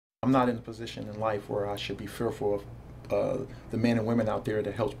I'm not in a position in life where I should be fearful of the men and women out there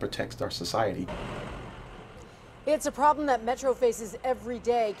that helps protect our society. It's a problem that Metro faces every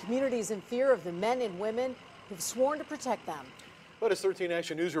day. Communities in fear of the men and women who've sworn to protect them. But as 13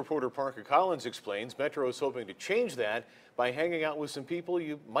 Action News reporter Parker Collins explains, Metro is hoping to change that by hanging out with some people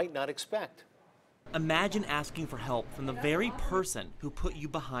you might not expect. Imagine asking for help from the very person who put you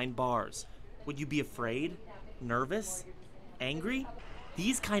behind bars. Would you be afraid, nervous, angry?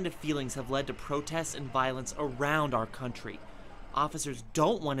 These kind of feelings have led to protests and violence around our country. Officers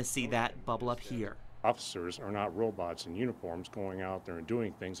don't want to see that bubble up here. Officers are not robots in uniforms going out there and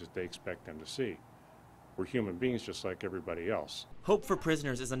doing things that they expect them to see. We're human beings just like everybody else. Hope for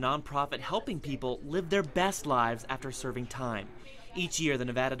Prisoners is a nonprofit helping people live their best lives after serving time. Each year, the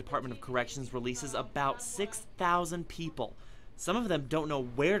Nevada Department of Corrections releases about 6,000 people. Some of them don't know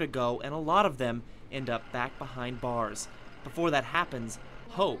where to go, and a lot of them end up back behind bars. Before that happens,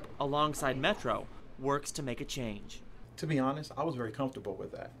 Hope, alongside Metro, works to make a change. To be honest, I was very comfortable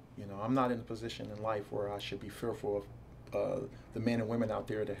with that. I'm not in a position in life where I should be fearful of the men and women out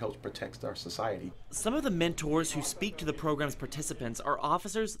there that helps protect our society. Some of the mentors who speak to the program's participants are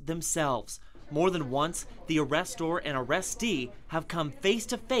officers themselves. More than once, the arrestor and arrestee have come face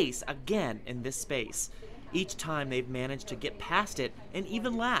to face again in this space. Each time they've managed to get past it and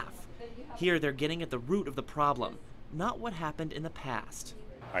even laugh. Here they're getting at the root of the problem, not what happened in the past.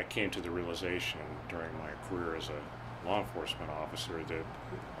 I came to the realization during my career as a law enforcement officer that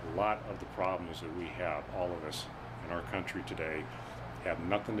a lot of the problems that we have, all of us in our country today, have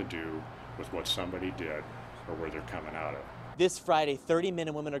nothing to do with what somebody did or where they're coming out of. This Friday, 30 men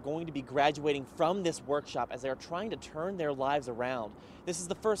and women are going to be graduating from this workshop as they are trying to turn their lives around. This is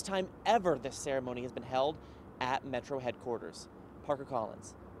the first time ever this ceremony has been held at Metro headquarters. Parker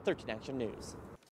Collins, 13 Action News.